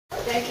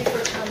Thank you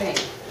for coming.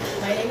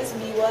 My name is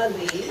Miwa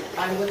Lee.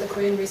 I'm with the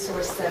Korean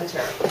Resource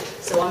Center.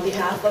 So on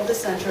behalf of the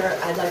center,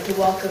 I'd like to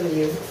welcome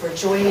you for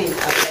joining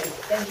us, and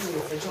thank you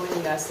for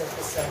joining us at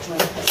this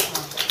joint press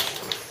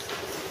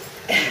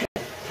conference.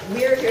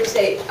 We're here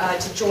today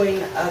to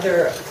join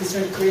other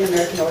concerned Korean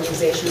American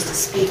organizations to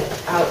speak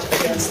out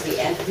against the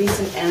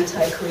recent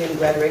anti-Korean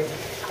rhetoric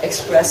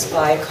expressed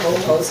by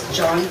co-host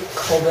John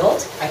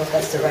Kobilt, I hope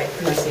that's the right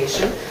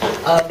pronunciation,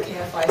 of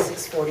KFI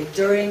 640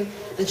 during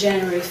the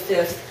January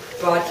 5th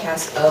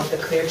broadcast of the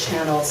Clear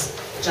Channel's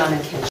John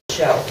and Ken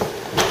show.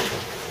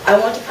 I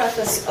want to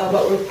preface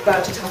what we're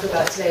about to talk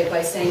about today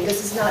by saying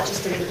this is not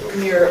just a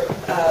mere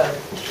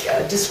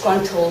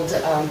disgruntled,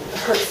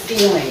 hurt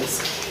feelings.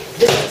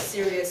 This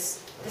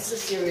is a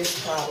serious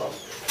problem.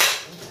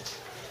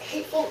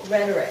 Hateful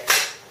rhetoric,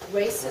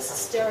 racist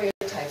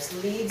stereotypes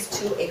leads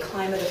to a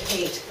climate of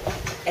hate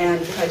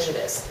and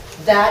prejudice.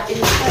 That in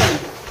turn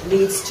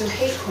leads to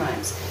hate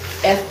crimes.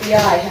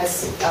 FBI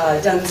has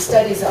done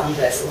studies on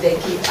this. They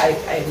keep,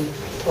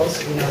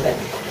 most of you know that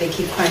they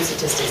keep crime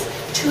statistics.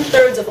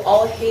 2/3 of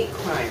all hate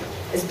crime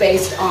is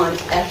based on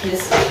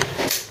ethnicity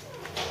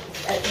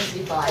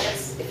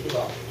bias, if you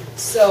will.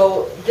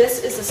 So this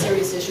is a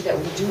serious issue that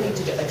we do need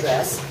to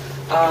address.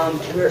 I'm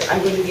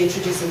going to be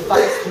introducing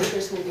 5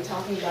 speakers who will be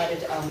talking about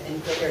it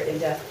in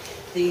depth.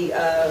 The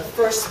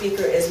first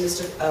speaker is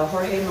Mr.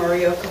 Jorge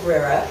Mario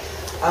Cabrera.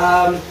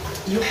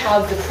 You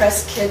have the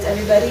press kit,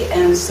 everybody,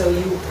 and so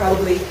you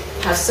probably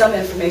have some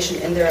information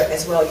in there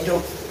as well.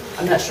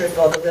 I'm not sure if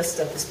all the list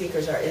of the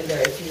speakers are in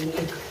there. If you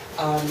need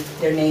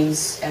their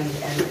names and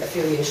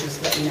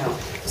affiliations, let me know.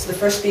 So the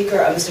first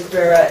speaker, Mr.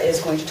 Cabrera,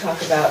 is going to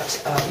talk about,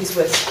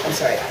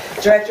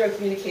 Director of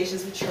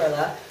Communications with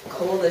Chirla,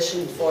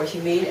 Coalition for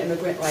Humane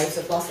Immigrant Rights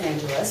of Los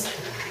Angeles.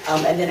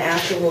 And then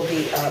after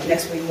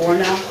next will be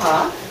Morna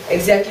Ha,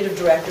 Executive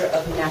Director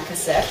of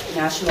NACASEC,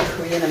 National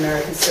Korean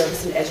American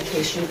Service and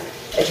Education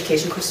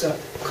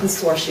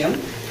Consortium.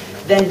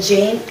 Then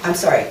Jane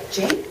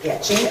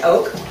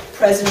Oak,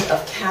 President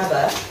of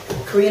CABA,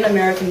 Korean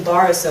American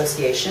Bar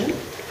Association.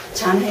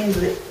 Chan-Heng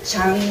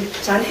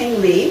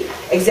Lee,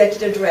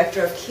 Executive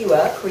Director of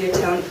KIWA,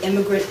 Koreatown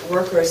Immigrant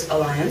Workers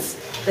Alliance.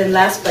 Then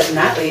last but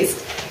not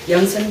least,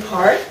 Youngsun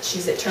Park,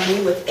 she's attorney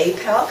with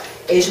APALC,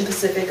 Asian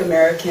Pacific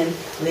American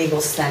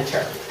Legal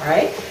Center. All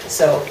right?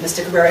 So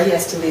Mr. Cabrera, he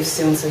has to leave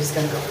soon, so he's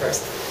going to go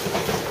first.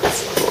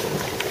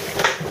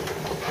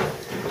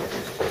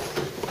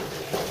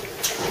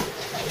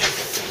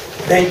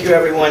 Thank you,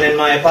 everyone, and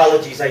my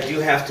apologies. I do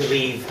have to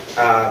leave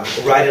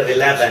right at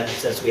 11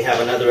 since we have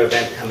another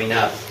event coming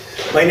up.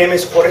 My name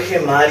is Jorge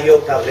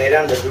Mario Cabrera.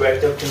 I'm the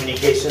Director of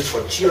Communications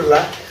for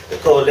Chirla, the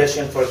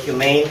Coalition for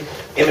Humane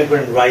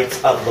Immigrant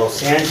Rights of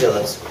Los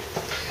Angeles.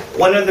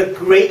 One of the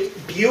great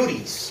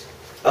beauties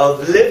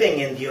of living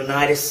in the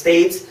United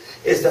States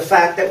is the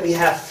fact that we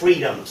have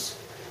freedoms.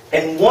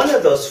 And one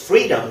of those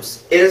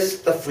freedoms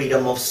is the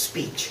freedom of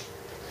speech.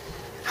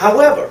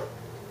 However,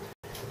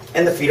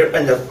 and the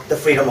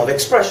freedom of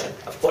expression,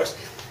 of course.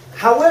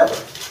 However,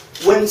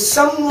 when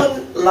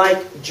someone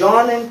like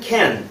John and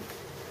Ken,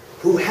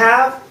 who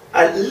have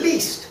at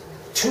least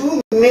 2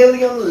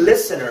 million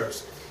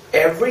listeners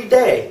every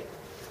day,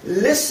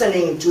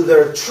 listening to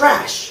their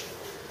trash,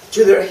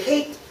 to their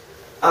hate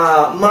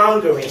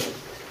mongering,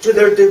 to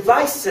their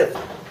divisive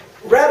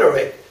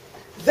rhetoric,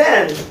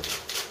 then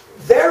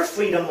their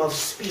freedom of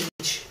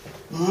speech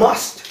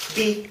must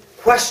be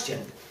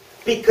questioned,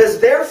 because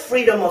their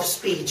freedom of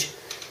speech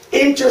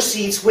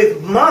intercedes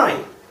with my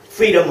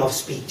freedom of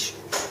speech.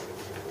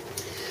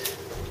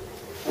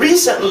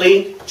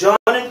 Recently, John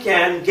and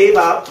Ken gave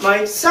out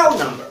my cell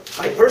number,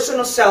 my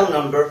personal cell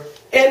number,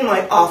 and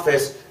my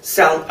office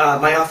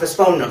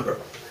phone number.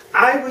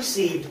 I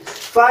received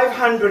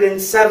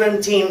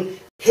 517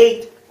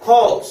 hate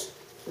calls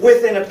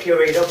within a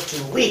period of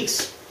 2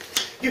 weeks.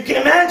 You can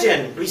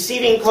imagine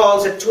receiving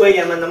calls at 2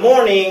 a.m. in the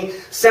morning,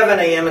 7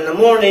 a.m. in the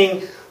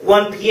morning,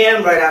 1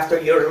 p.m. right after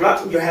you're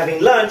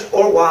having lunch,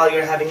 or while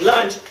you're having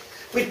lunch,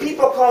 with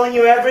people calling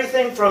you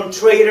everything from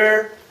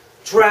traitor,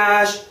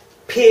 trash,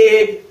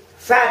 pig,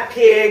 fat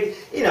pig.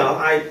 You know,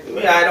 I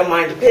don't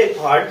mind the pig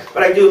part,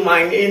 but I do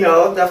mind,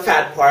 the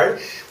fat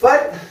part.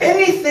 But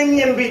anything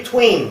in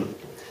between.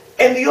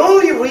 And the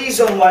only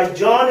reason why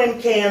John and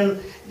Ken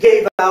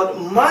gave out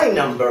my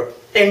number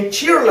and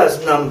Chirla's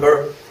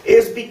number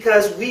is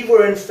because we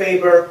were in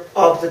favor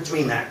of the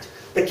DREAM Act,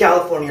 the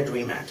California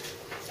DREAM Act.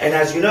 And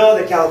as you know,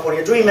 the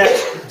California DREAM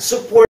Act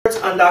supports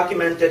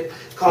undocumented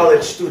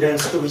college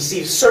students to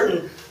receive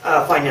certain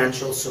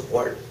financial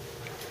support.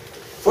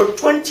 For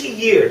 20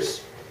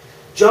 years,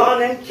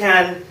 John and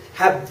Ken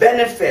have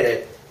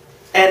benefited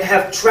and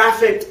have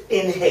trafficked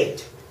in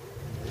hate.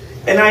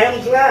 And I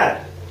am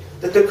glad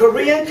that the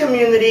Korean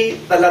community,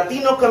 the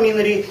Latino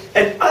community,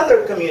 and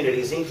other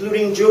communities,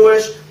 including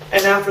Jewish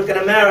and African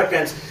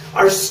Americans,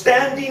 are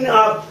standing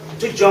up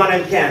to John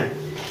and Ken.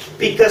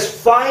 Because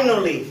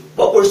finally,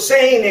 what we're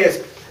saying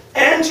is,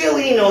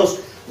 Angelenos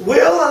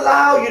will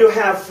allow you to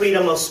have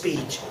freedom of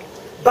speech,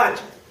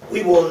 but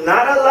we will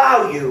not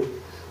allow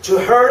you to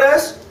hurt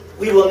us,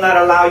 We will not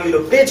allow you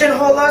to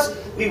pigeonhole us.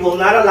 We will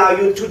not allow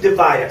you to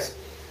divide us.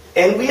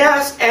 And we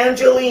ask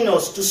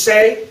Angelinos to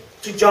say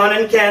to John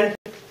and Ken,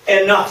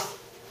 enough.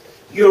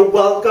 Your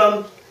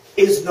welcome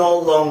is no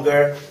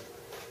longer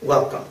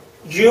welcome.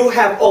 You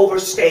have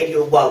overstayed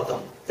your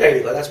welcome. There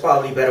you go. That's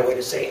probably a better way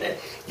to say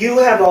it. You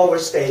have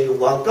overstayed your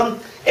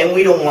welcome, and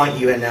we don't want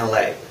you in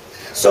LA.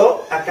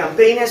 So a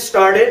campaign has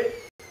started.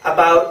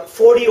 About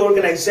 40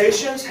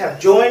 organizations have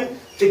joined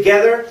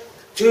together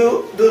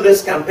to do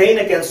this campaign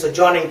against the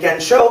John and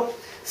Ken show.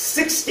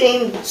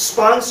 16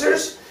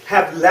 sponsors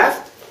have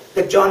left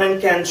the John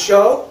and Ken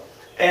show,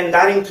 and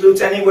that includes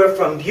anywhere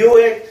from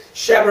Buick,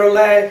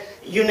 Chevrolet,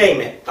 you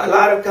name it. A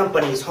lot of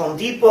companies, Home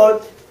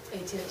Depot,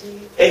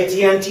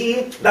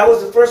 AT&T. That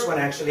was the first one,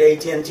 actually,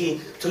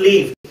 AT&T, to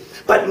leave.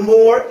 But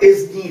more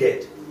is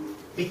needed,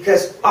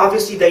 because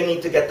obviously they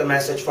need to get the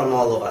message from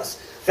all of us.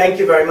 Thank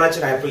you very much,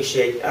 and I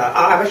appreciate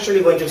I'm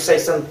actually going to say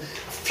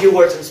few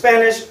words in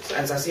Spanish,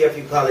 since I see a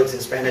few colleagues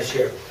in Spanish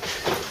here.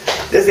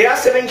 Desde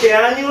hace 20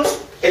 años,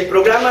 el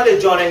programa de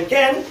John and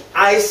Ken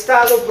ha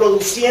estado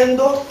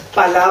produciendo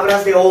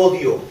palabras de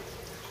odio.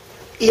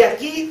 Y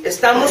aquí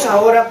estamos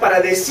ahora para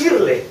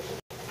decirle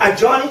a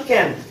John y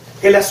Ken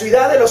que la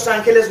ciudad de Los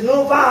Ángeles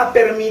no va a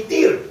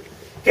permitir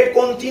que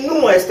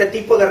continúe este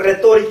tipo de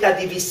retórica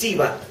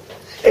divisiva.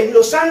 En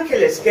Los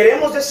Ángeles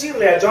queremos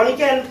decirle a John y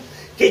Ken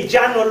que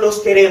ya no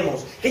los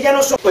queremos, que ya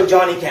no somos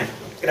John y Ken.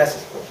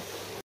 Gracias.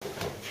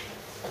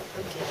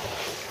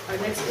 Our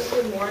next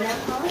speaker, Morna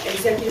Ha,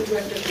 Executive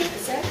Director of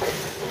NACASAC.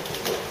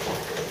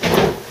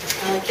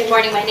 Good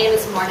morning, my name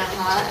is Morna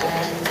Ha,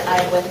 and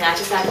I'm with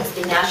NACASAC. It's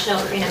the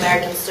National Korean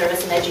American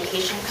Service and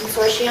Education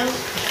Consortium.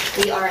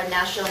 We are a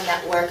national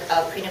network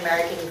of Korean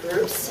American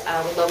groups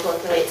with local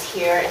affiliates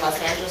here in Los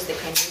Angeles, the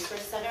Korean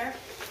Resource Center,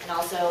 and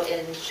also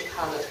in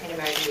Chicago, Korean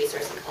American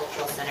Resource and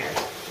Cultural Center.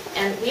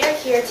 And we are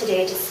here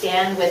today to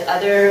stand with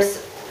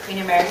others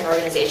Korean American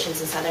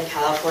organizations in Southern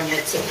California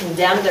to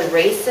condemn the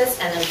racist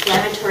and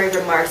inflammatory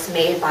remarks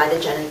made by the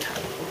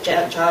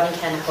John and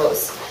Ken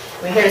hosts.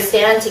 We're here to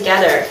stand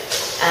together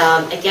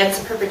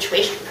against the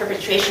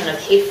perpetration of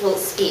hateful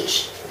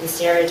speech and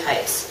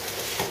stereotypes.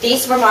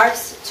 These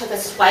remarks took a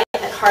swipe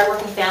at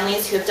hardworking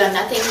families who have done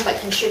nothing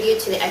but contribute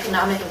to the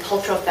economic and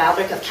cultural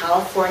fabric of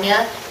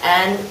California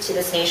and to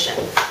this nation.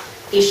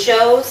 These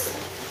shows,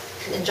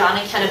 and John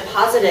and Ken have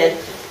posited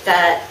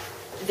that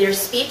their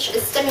speech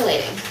is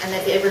stimulating and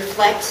that they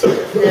reflect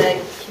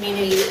the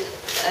community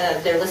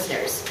of their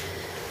listeners.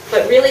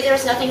 But really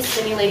there's nothing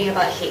stimulating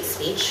about hate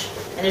speech,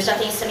 and there's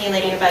nothing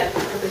stimulating about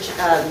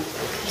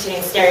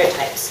continuing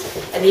stereotypes.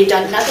 And they've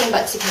done nothing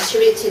but to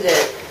contribute to the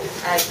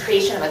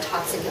creation of a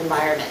toxic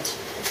environment.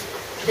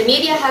 The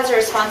media has a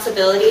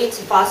responsibility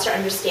to foster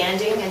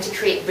understanding and to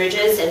create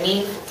bridges and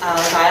meaningful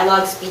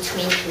dialogues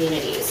between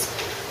communities.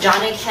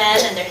 John and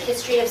Ken and their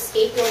history of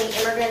scapegoating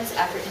immigrants,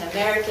 African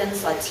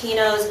Americans,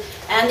 Latinos,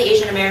 and the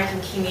Asian American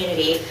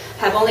community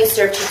have only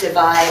served to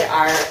divide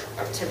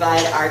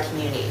our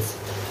communities.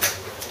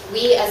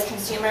 We as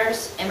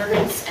consumers,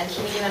 immigrants, and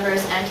community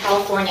members and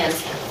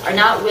Californians are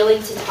not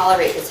willing to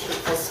tolerate this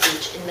hateful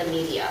speech in the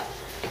media.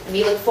 And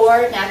we look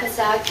forward,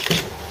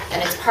 NACASAC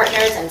and its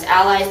partners and its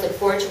allies look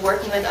forward to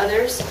working with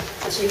others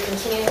to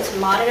continue to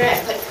monitor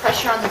and put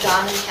pressure on the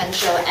John and Ken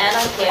show and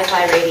on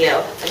KFI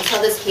radio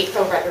until this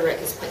hateful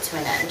rhetoric is put to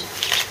an end.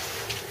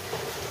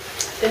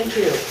 Thank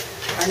you.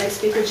 Our next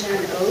speaker,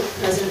 Jan Oak,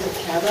 President of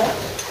CABA.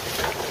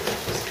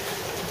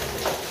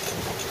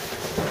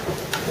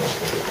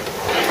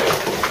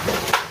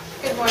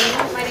 Good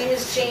morning. My name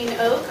is Jane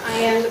Oak. I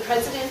am the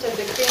president of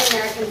the Korean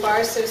American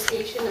Bar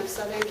Association of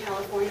Southern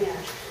California.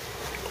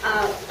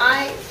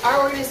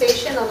 Our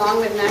organization,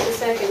 along with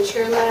NACASAC and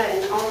CHIRLA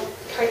and all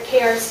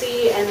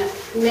KRC and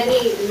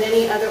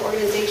many other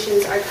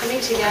organizations, are coming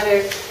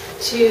together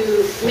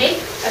to make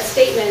a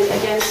statement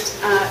against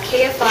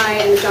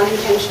KFI and the John and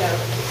Ken show.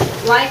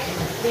 Like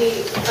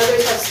the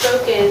others have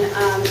spoken,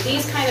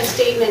 these kind of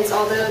statements,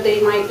 although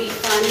they might be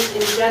fun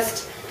and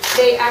just,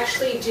 they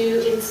actually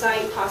do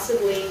incite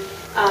possibly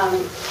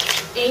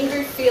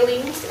anger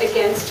feelings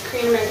against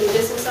Korean American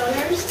business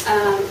owners.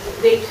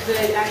 They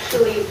could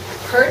actually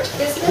hurt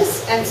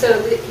business, and so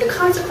the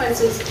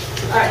consequences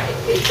are,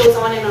 it goes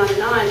on and on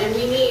and on, and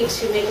we need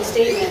to make a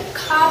statement.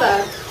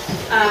 CABA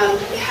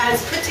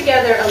has put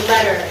together a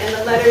letter, and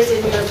the letter is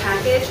in your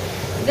package.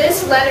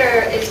 This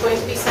letter is going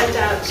to be sent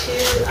out to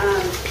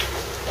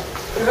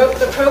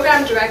the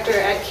program director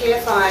at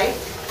KFI,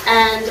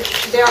 and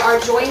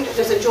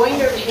there's a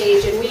joinder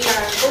page, and we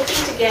are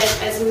hoping to get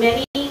as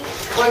many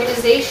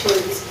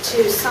organizations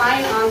to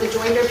sign on the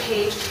joinder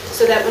page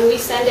so that when we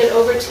send it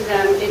over to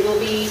them, it will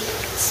be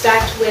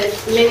stacked with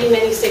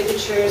many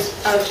signatures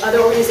of other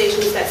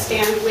organizations that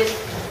stand with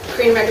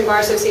Korean American Bar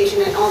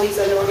Association and all these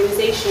other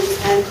organizations,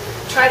 and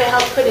try to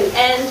help put an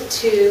end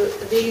to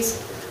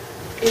these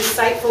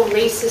insightful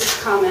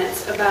racist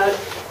comments about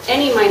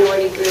any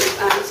minority group.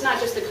 It's not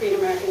just the Korean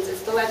Americans,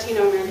 it's the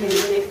Latino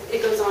Americans, and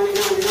it goes on and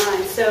on and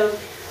on. So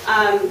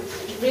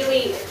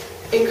really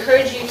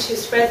encourage you to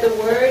spread the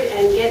word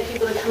and get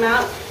people to come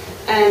out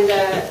and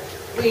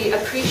We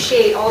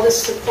appreciate all the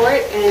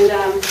support, and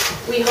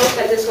we hope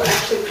that this will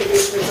actually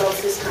produce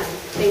results this time.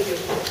 Thank you.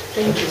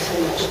 Thank you so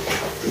much.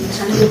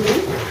 Senator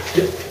Lee?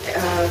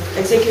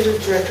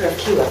 Executive Director of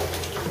KFI.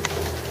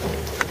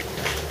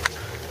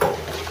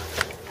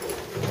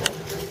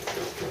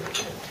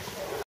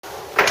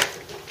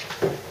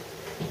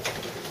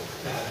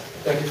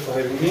 Thank you for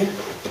having me.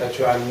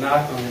 Actually, I'm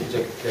not an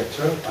executive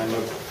director. I'm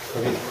a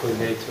committee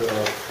coordinator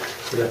of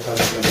the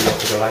Department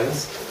of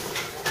Alliance.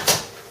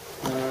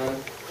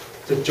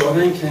 The John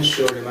and Ken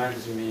show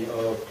reminds me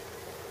of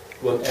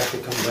one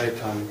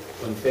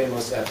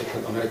famous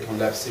African American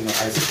rap singer,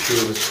 Ice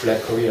Cube's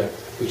Black Korea,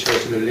 which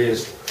was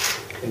released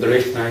in the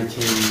late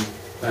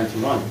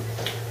 1991.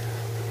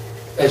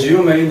 As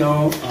you may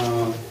know,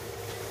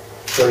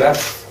 the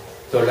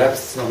rap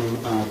song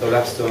The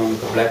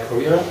Black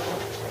Korea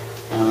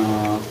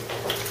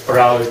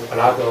aroused a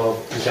lot of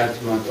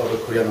resentment of the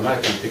Korean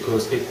Americans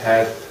because it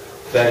had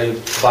very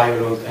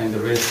violent and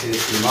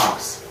racist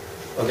remarks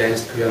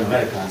against Korean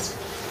Americans.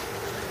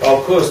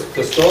 Of course,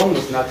 the song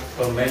was not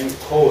a main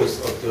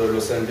cause of the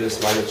Los Angeles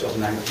riots of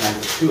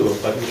 1992,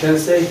 but we can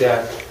say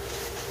that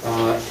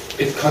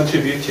it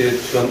contributed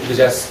to an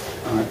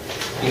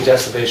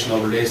exacerbation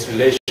of race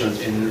relations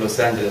in Los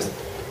Angeles,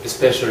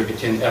 especially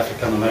between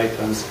African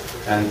Americans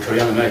and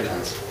Korean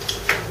Americans.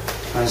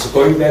 And so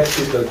going back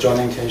to the John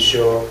and Ken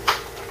show,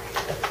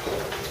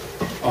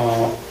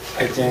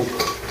 I think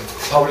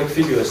public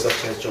figures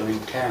such as John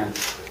and Ken,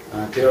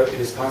 their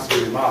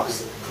irresponsible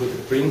remarks could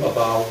bring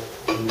about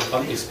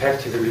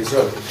unexpected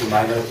results to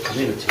minority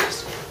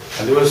communities.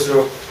 And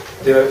also,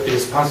 their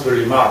irresponsible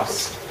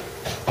remarks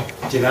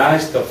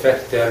denies the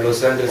fact that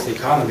Los Angeles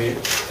economy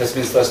has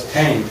been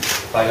sustained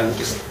by an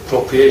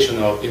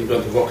expropriation of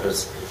immigrant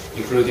workers,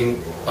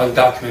 including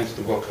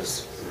undocumented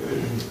workers.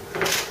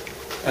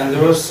 And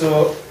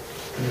also,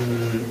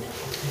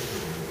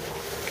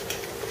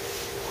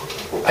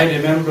 I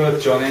remember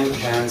John and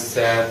Ken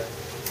said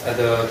at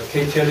the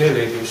KTLA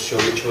radio show,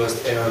 which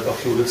was aired a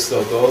few weeks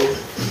ago,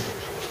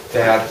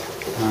 that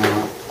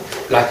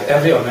like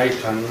every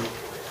American,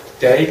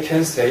 they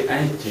can say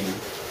anything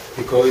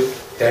because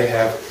they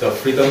have the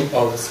freedom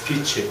of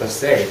speech per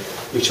se,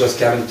 which was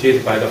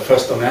guaranteed by the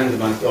First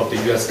Amendment of the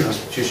U.S.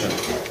 Constitution.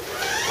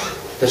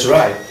 That's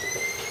right,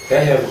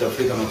 they have the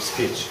freedom of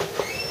speech.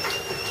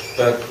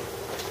 But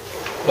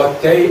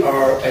what they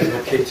are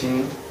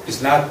advocating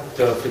is not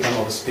the freedom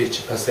of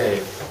speech per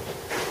se,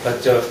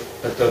 but the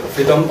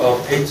freedom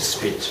of hate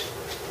speech.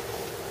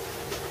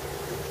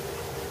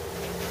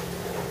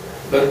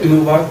 But you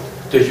know what?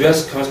 The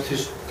U.S.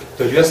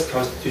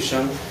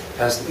 Constitution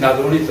has not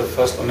only the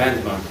First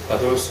Amendment,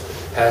 but also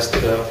has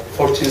the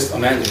 14th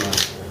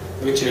Amendment,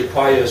 which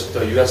requires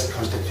the U.S.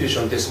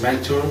 Constitution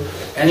dismantle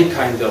any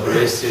kind of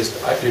racist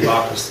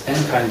remarks,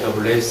 any kind of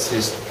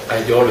racist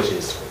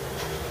ideologies.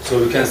 So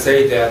we can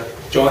say that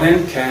John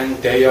and Ken,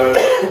 they are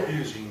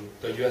abusing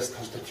the U.S.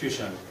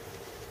 Constitution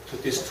to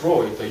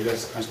destroy the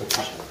U.S.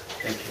 Constitution.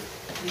 Thank you.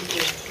 Thank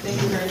you.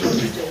 Thank you very much,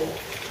 Mr. Lee.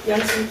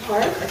 Youngson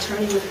Park,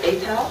 attorney with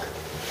APALC.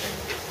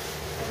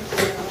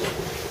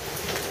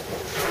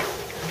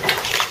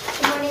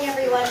 Good morning,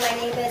 everyone. My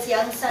name is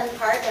Youngson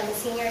Park. I'm a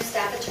senior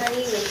staff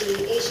attorney with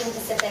the Asian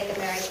Pacific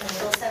American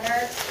Legal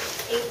Center.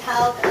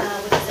 APALC,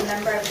 which is a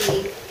member of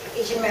the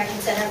Asian American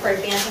Center for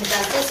Advancing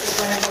Justice, is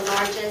one of the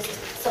largest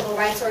civil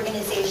rights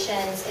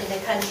organizations in the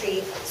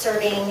country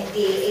serving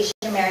the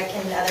Asian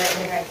American and other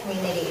immigrant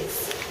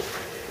communities.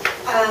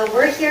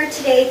 We're here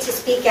today to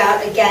speak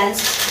out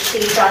against the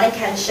John and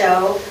Ken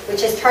show,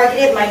 which has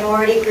targeted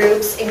minority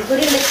groups,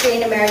 including the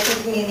Korean American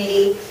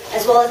community,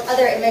 as well as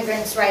other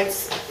immigrants'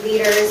 rights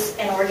leaders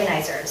and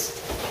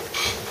organizers.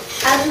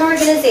 As an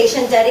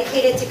organization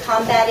dedicated to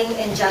combating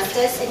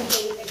injustice and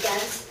hate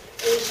against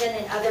Asian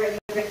and other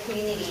immigrant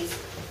communities,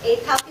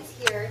 APALC is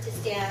here to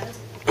stand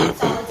in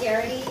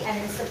solidarity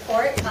and in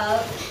support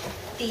of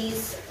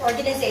these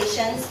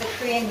organizations, the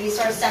Korean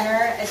Resource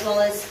Center, as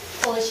well as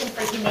Coalition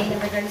for Humane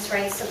Immigrants'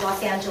 Rights of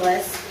Los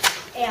Angeles,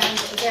 and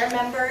their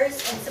members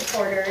and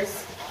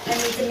supporters,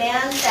 and we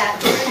demand that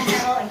Third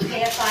Channel and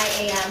KFI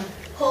AM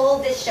pull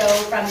this show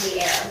from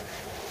the air.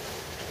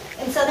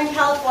 In Southern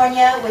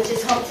California, which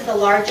is home to the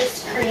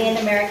largest Korean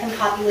American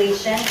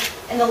population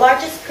and the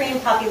largest Korean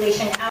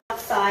population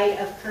outside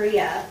of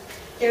Korea,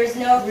 there is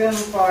no room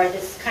for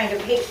this kind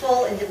of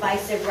hateful and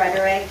divisive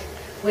rhetoric,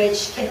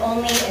 which can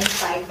only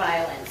incite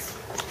violence.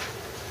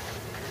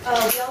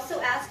 We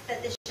also ask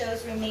that the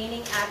show's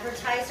remaining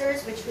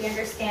advertisers, which we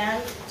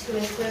understand to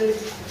include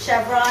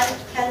Chevron,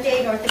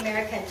 Hyundai, North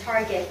America, and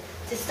Target,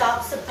 to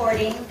stop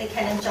supporting the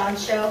Ken and John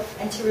show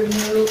and to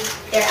remove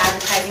their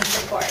advertising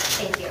support.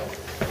 Thank you.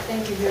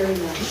 Thank you very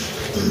much.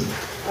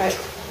 All right,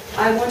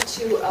 I want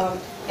to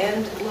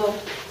end, well,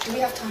 do we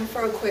have time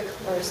for a quick,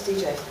 or is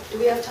DJ, do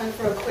we have time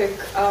for a quick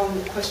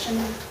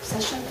question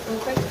session, real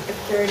quick,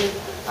 if there are any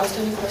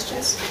outstanding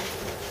questions?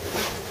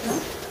 No?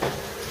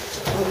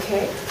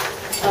 Okay.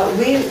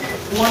 We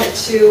wanted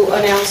to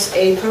announce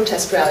a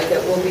protest rally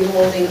that we'll be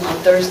holding on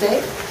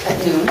Thursday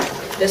at noon,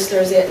 this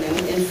Thursday at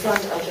noon, in front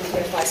of the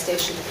KFI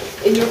station.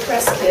 In your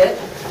press kit,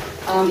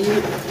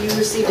 You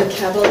received a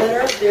cover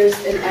letter. There's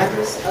an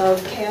address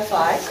of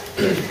KFI.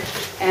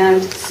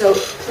 And so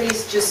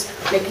please just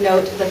make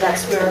note that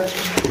that's where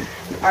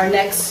our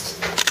next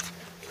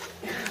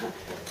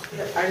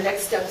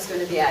step is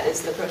going to be at,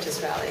 is the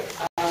protest rally.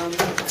 I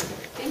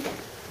think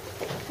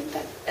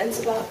that ends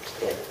about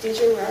it.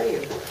 DJ, where are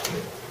you?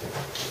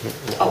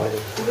 Oh,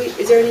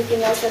 is there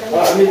anything else that I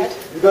need to add?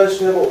 You guys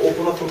should have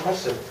open up for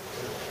questions.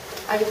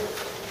 I did.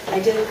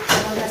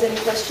 Anyone has any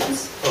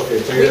questions? Okay,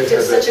 do We you guys did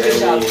have such a good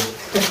job.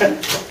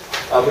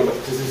 Okay, but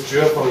this is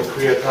Drew from the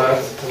Korea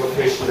Times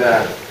publication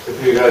that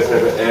if you guys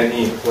have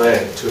any plan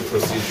to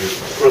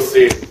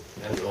proceed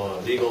and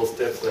legal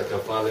steps like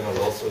filing a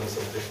lawsuit or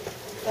something.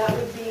 That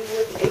would be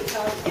with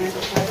APAC and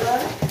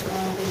Canada.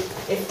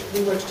 If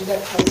we were to do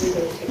that, probably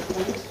they would take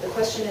point. The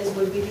question is,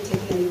 would we be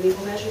taking any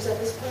legal measures at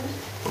this point?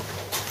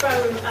 From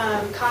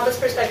CABA's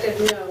perspective,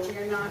 no, we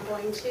are not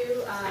going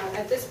to.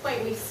 At this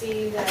point, we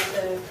see that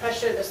the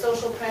pressure, the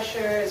social pressure,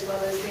 as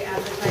well as the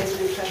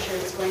advertisement pressure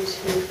is going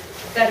to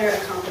better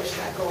accomplish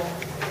that goal.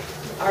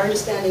 Our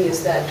understanding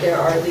is that there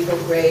are legal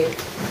gray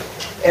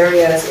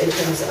areas in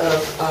terms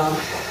of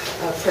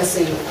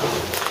pressing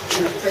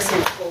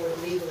it forward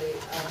legally.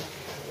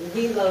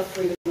 We love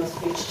freedom of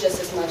speech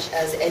just as much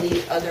as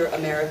any other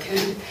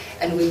American,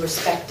 and we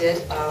respect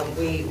it.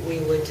 We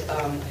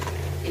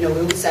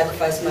would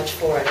sacrifice much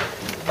for it.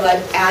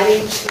 But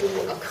adding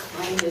to a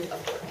climate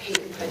of hate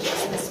and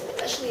prejudice, and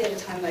especially at a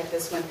time like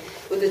this when,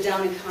 with a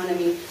down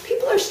economy,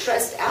 people are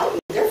stressed out and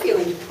they're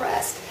feeling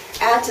depressed.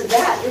 Add to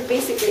that, you're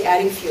basically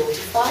adding fuel to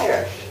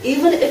fire.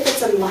 Even if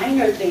it's a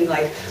minor thing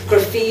like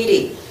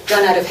graffiti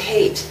done out of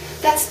hate,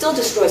 that still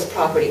destroys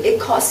property. It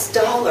costs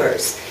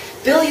dollars.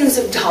 Billions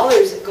of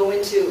dollars go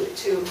into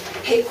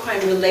hate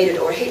crime related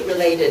or hate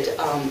related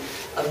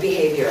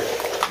behavior.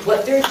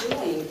 What they're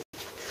doing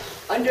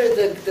under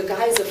the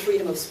guise of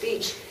freedom of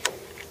speech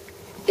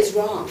is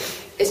wrong.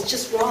 It's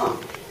just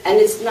wrong. And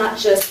it's not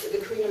just the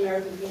Korean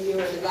American community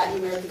or the Latin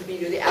American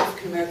community or the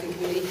African American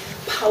community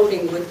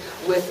pouting with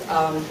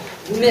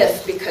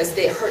myth because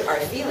they hurt our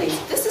feelings.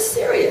 This is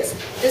serious.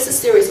 This is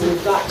serious, and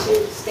we've got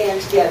to stand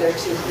together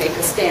to make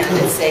a stand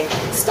and say,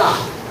 stop,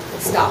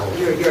 stop.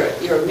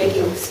 You're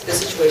making the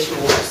situation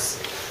worse.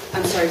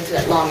 I'm sorry for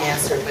that long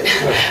answer, but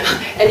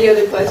any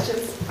other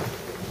questions?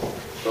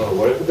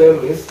 What if they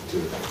don't listen to?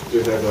 Do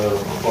you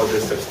have other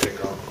steps to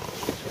take on?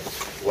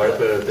 What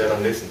if they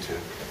don't listen to?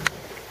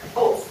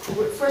 Oh,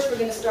 first we're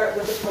going to start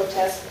with the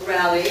protest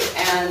rally,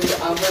 and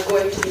we're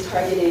going to be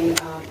targeting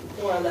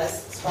more or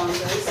less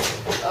sponsors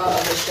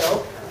of the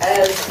show.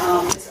 As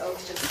Ms.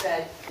 Oaks just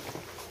said,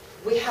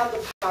 we have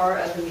the power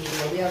of the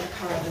media, we have the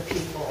power of the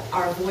people.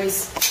 Our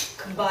voice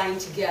combined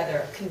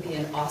together can be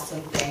an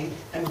awesome thing,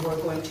 and we're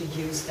going to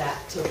use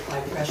that to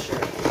apply pressure.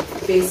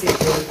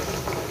 Basically,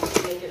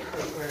 make it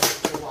hurt where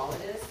the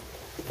wallet is.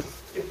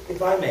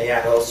 If I may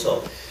add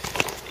also,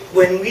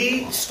 when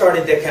we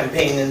started the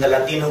campaign in the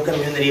Latino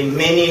community,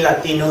 many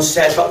Latinos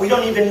said, but we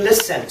don't even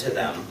listen to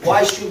them.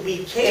 Why should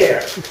we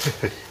care?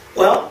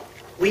 Well,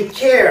 we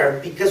care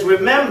because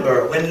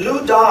remember, when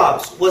Lou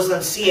Dobbs was on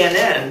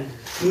CNN,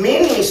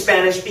 many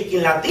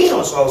Spanish-speaking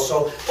Latinos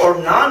also,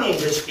 or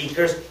non-English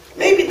speakers,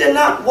 maybe did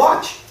not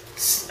watch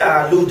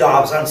Lou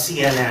Dobbs on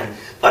CNN.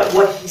 But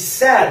what he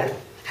said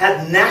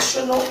had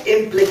national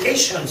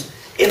implications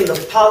in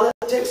the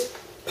politics,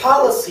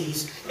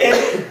 policies,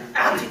 and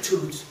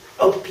attitudes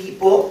of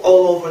people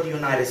all over the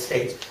United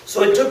States.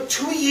 So it took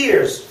 2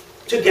 years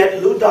to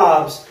get Lou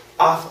Dobbs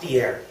off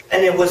the air.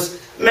 And it was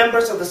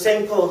members of the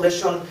same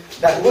coalition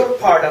that we're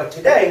part of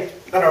today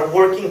that are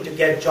working to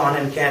get John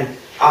and Ken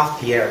off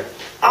the air.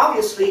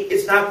 Obviously,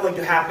 it's not going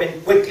to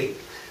happen quickly.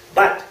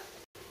 But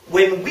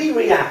when we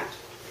react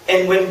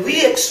and when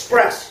we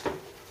express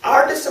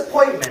our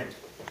disappointment,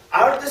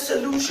 our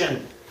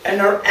disillusion,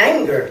 and our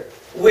anger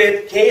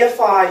with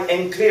KFI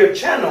and Clear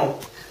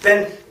Channel,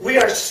 then we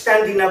are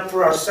standing up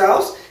for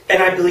ourselves,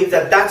 and I believe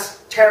that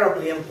that's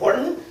terribly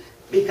important,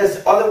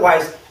 because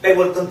otherwise they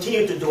will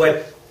continue to do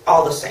it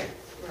all the same.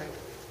 Right.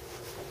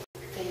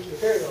 Thank you.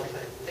 Very well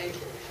put. Thank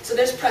you. So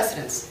there's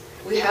precedence.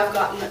 We have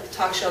gotten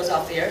talk shows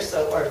off the air,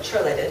 or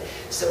cheerleaded,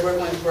 so we're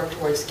going to work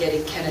towards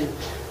getting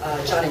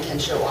John and Ken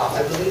show off.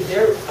 I believe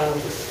their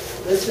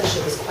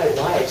listenership is quite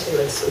wide, too.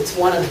 It's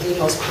one of the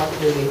most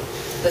popularly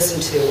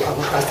listened to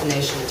across the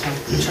nation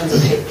in terms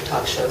of hate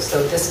talk shows.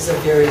 So this is a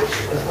very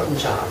important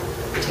job.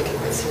 We take it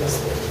quite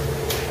seriously.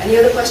 Any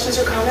other questions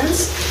or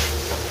comments?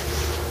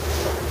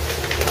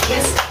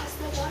 Yes? Has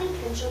the John and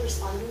Ken show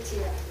responded to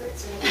your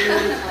efforts or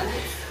any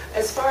comments?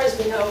 As far as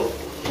we know,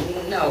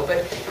 no,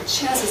 but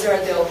chances are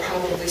they'll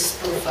probably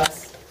spoof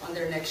us on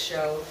their next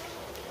show.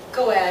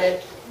 Go at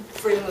it.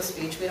 Freedom of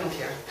speech, we don't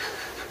care.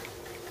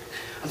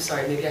 I'm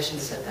sorry, maybe I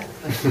shouldn't have said that.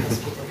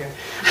 Most people here.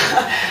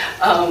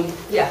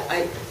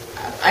 Yeah,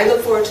 I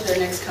look forward to their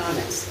next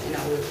comments.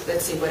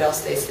 Let's see what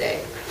else they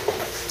say.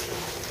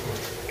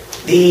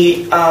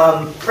 The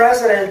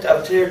president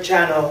of Clear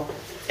Channel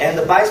and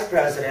the vice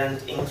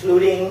president,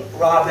 including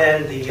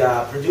Robin,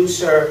 the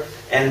producer,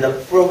 and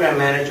the program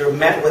manager,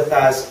 met with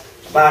us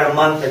about a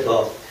month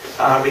ago.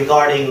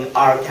 regarding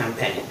our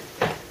campaign.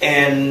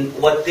 And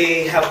what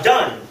they have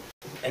done,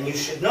 and you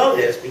should know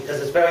this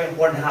because it's very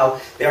important how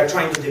they are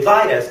trying to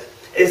divide us,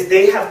 is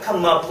they have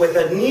come up with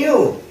a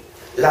new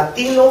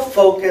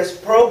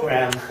Latino-focused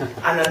program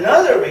on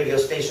another radio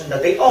station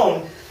that they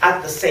own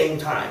at the same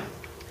time.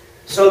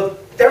 So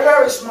they're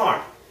very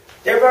smart.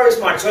 They're very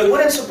smart. So it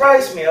wouldn't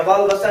surprise me if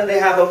all of a sudden they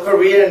have a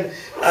Korean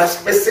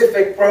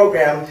specific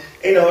program,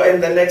 in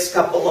the next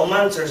couple of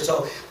months or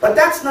so. But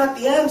that's not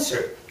the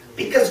answer.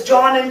 Because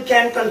John and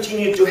Ken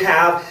continue to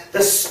have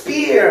the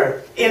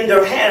spear in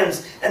their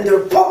hands and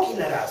they're poking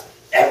at us.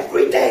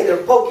 Every day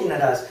they're poking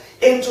at us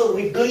until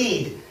we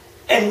bleed.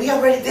 And we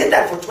already did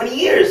that for 20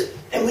 years.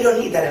 And we don't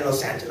need that in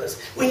Los Angeles.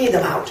 We need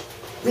them out.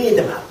 We need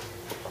them out.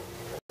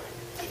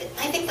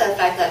 I think the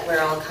fact that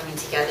we're all coming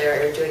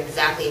together or doing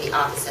exactly the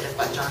opposite of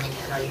what John and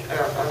Ken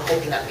are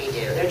hoping that we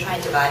do. They're trying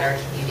to divide our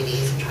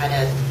communities and try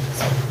to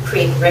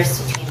create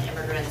rifts between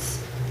immigrants,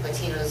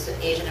 Latinos,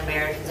 Asian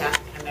Americans,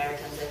 African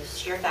Americans. And the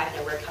sheer fact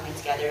that we're coming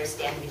together,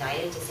 stand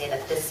united to say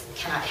that this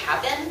cannot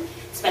happen,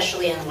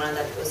 especially in one of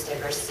the most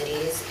diverse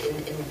cities in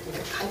the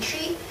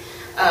country.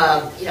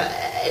 I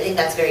think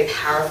that's very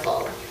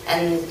powerful.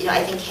 And,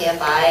 I think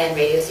KFI and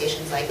radio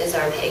stations like this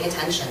are paying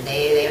attention.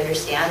 They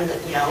understand that,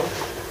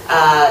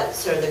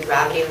 sort of the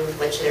gravity with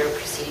which they're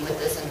proceeding with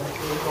this, and we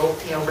hope,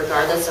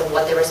 regardless of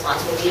what their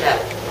response will be,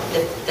 that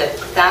the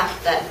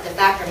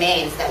fact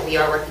remains that we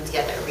are working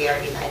together, we are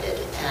united,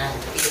 and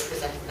we are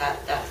presenting that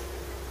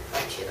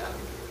right to them.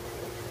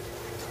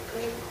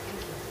 Great, thank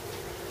you.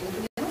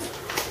 Anything else?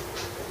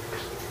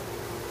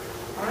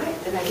 All right,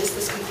 then I guess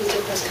this concludes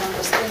the press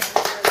conference.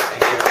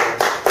 Thank you.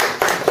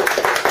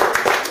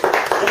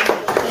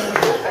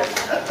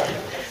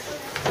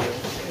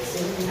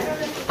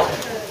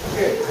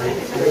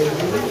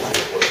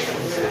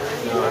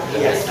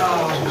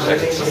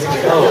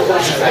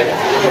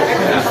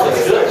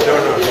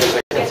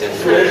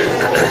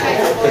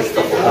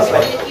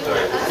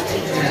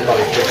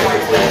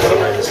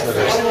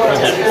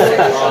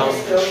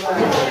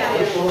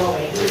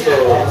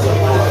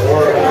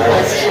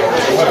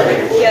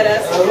 Get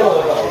us.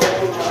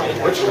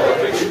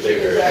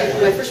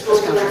 My first press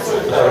conference.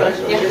 Good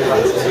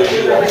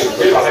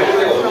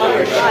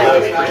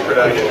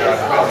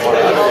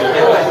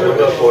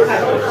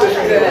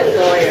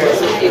lawyers.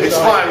 It's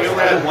fine. We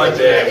only had one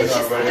day. This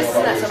is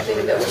not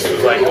something that we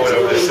should Like going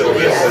over the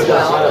syllabus. as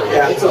well.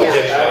 Yeah. It's nice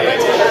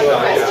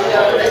to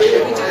know that we do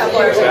have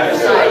lawyers on the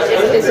side.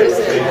 It's just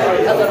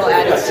a little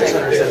added string.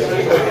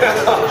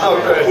 Oh,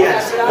 good.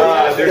 Yes.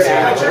 There's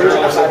there's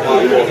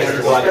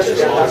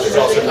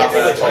also not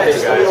going to talk to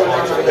guys.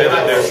 And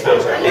then there's the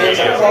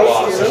media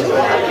law.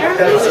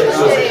 Those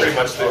are pretty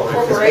much the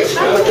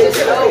Corporation.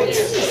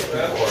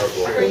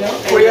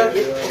 Korea?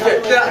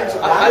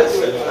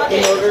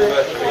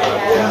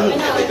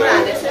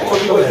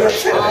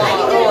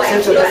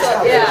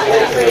 Yeah,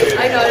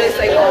 I noticed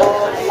like,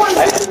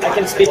 I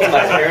can speak to my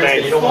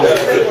parents. You don't want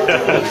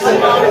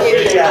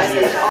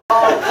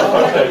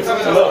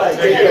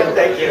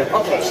Thank you.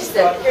 okay, she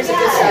said, here's a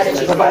good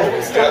strategy.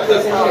 Start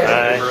closing here.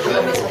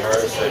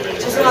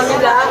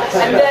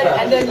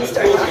 And then you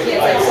start talking,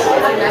 it's like, so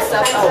if I mess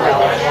up, oh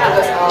well. He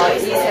goes, oh, he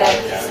said,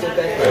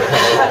 stupid.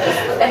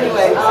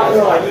 Anyway,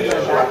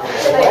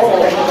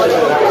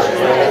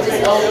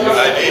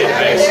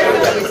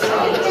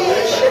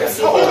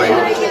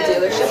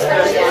 dealerships that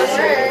are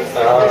sponsoring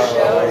the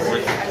shows.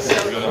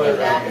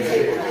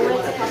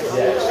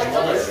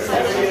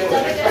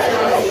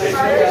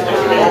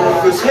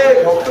 그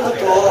새해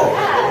벽부터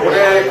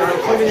올해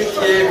그런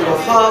커뮤니티의 그런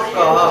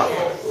화합과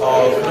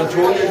그런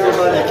좋은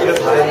일들만 있기를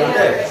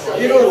바랬는데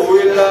 1월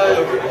 5일날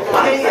여기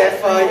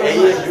KFI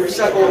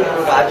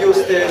AM640 라디오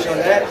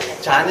스테이션의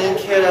자닌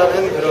케라는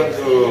그런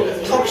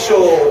그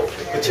톡쇼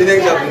그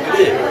진행자분들이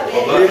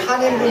우리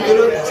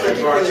한인분들은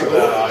사기꾼이고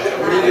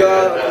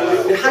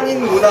우리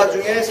한인 문화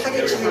중에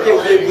사기치는 게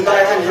우리의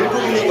문화의 한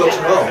일부분인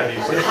것처럼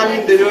우리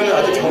한인들을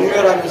아주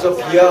정멸하면서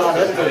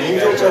비하하는 그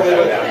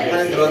인종차별을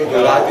하는 그런 그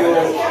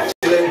라디오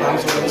진행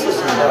방송을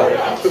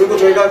했었습니다. 그리고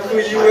저희가 그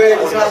이후에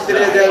이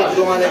사람들에 대한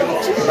그동안의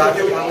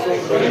라디오 방송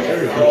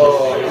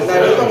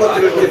옛날에 했던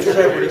것들을 이렇게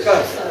조사해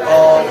보니까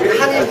우리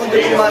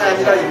한인분들뿐만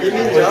아니라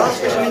이민자,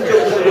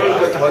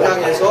 소수민족들을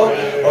겨냥해서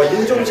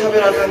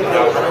인종차별하는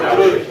그런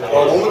발언들을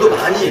너무도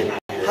많이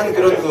한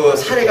그런 그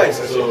사례가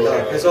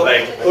있었습니다. 그래서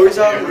더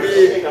이상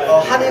우리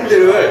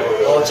한인들을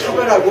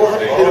차별하고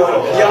한인들을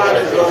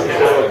비하하는 그런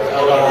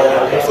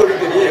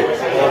목소리들이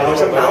더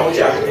이상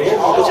나오지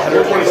않도록 또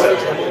잘못된 것을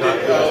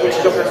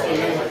지적할 수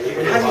있는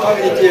한인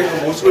커뮤니티의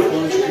그 모습을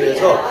보여주기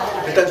위해서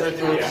일단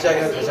저희들이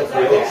기자회견을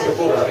가졌고요. 그리고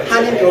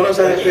한인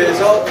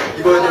변호사협회에서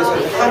이거에 대해서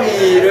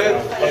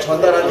항의를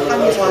전달한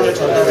항의 사안을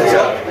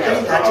전달해서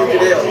한인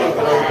단체들의 어떤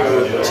그런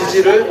그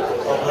지지를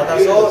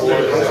받아서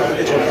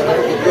방송국에 전달을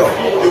했고요.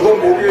 이번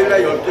목요일날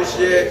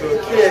 12시에 그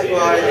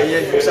KFI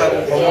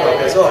AM640 건물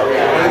앞에서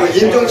그리고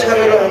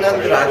인종차별을 하는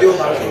그 라디오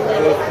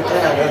방송국을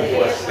규탄하는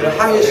그런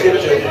항의 시위를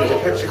저희들이 이제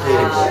펼칠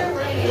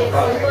계획입니다.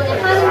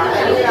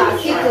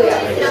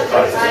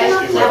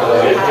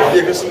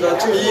 예, 그렇습니다.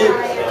 지금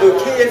그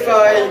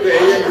KFI, 그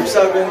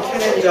AM640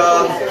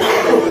 캐넨자,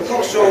 그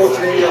톡쇼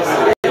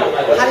진행자들이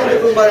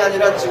한인들뿐만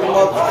아니라 지금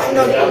뭐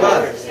수년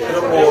동안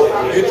그런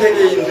뭐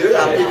유태계인들,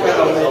 아프리칸,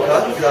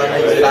 아메리칸, 그다음에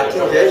이제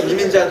라틴계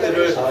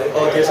이민자들을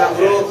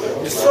대상으로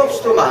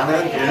수없이도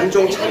많은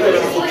인종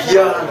차별을 하고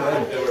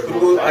비하하는,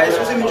 그리고 아예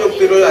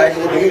소수민족들을 아예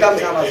농담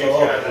삼아서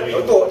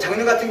또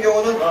작년 같은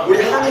경우는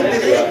우리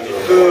한인들이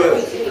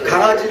그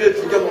강아지를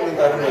죽여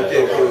먹는다는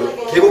이렇게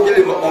그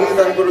개고기를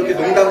먹는다는 걸 이렇게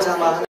농담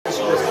삼아 하는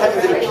식으로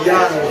한인들을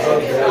비하하는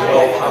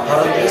그런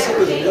발언을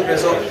했었거든요.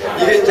 그래서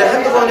이게 이제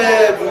한두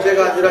번의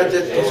문제가 아니라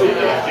이제 계속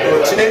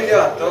진행되어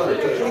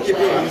왔던 좀 뿌리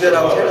깊은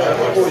문제라고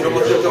생각하고, 이런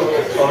것들 좀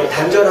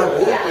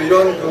단절하고 또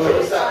이런 그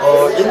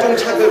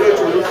인종차별을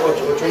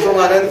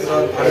조성하는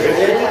그런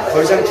발언이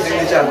더 이상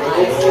진행되지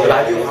않도록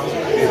라디오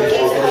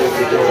방송들이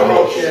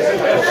한국에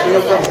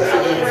강력한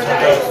목소리를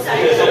좀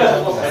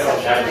전달하고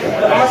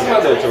한 말씀만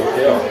더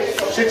여쭤볼게요.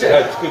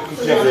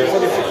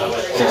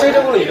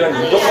 실제적으로 이런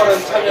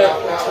인종발언 참여,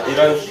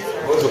 이런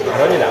그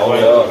발언이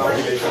나오면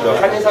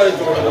한인 사회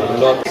쪽으로는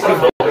물론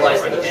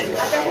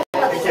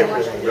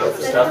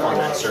stuff on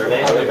that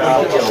survey. We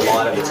get a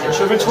lot of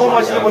attention. 처음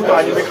하시는 것도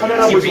아닌데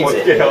카메라 보시면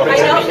어떡해요?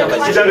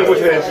 기자를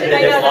보셔야지. And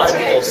if a lot of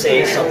people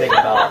say something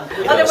about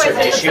a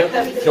certain issue,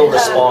 he'll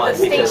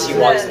respond because he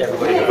wants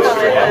everybody to go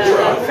through it.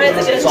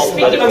 It's all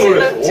about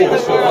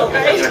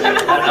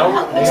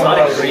it's not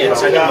in Korean,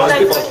 so I think most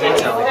people in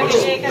Canada, like,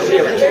 nobody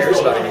ever cares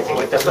about anything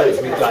like that. But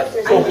we've got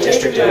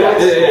district we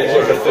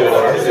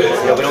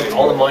don't,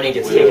 all the money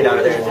gets taken out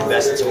of there and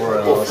invested somewhere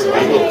else.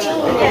 I don't know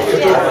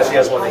if you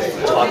guys want to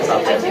talk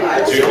about that.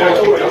 It's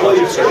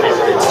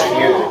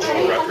huge.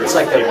 It's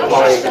like they're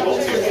probably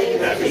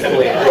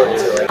equally important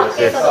to like.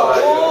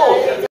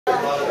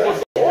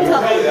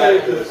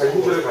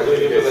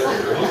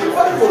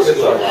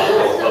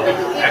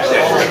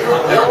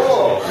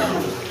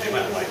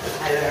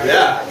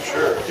 Yeah,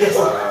 sure. Okay,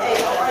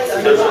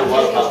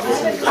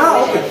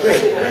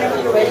 great.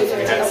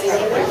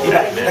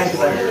 Thank you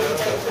very much.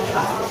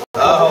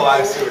 Oh,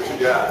 I see what you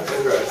got.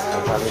 Interesting.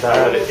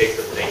 What it takes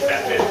to think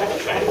that in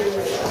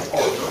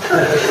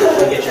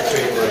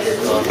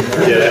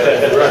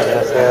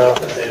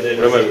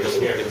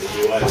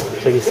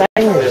저기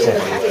사인 주세요.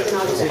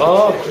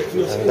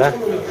 감사합니다.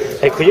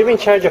 Hey, could you be in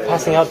charge of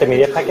passing out the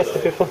media packets to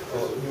people?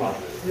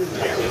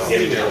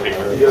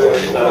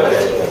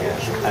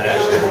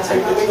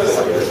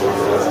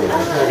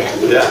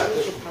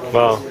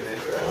 Well,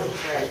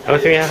 I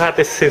don't think I had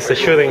this since the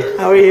shooting.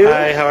 How are you?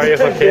 Hi, how are you?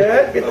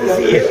 Okay. Good to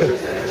see you.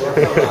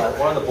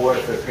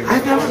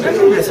 I've never been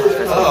to this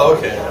office. Oh,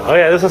 okay. Oh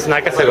yeah, this was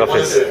Nakasa's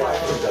office.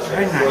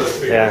 Very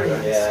nice. Yeah.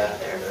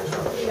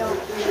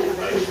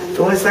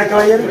 ¿Cómo está,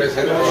 caballero? 네?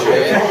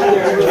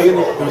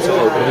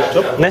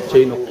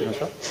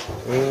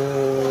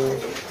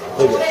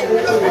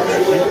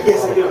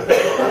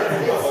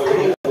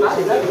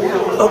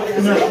 Oh,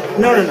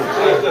 no.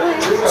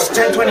 It's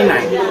 10:29.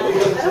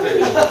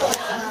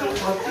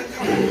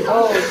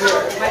 Oh, dear.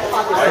 My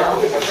clock is down.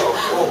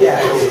 Yeah.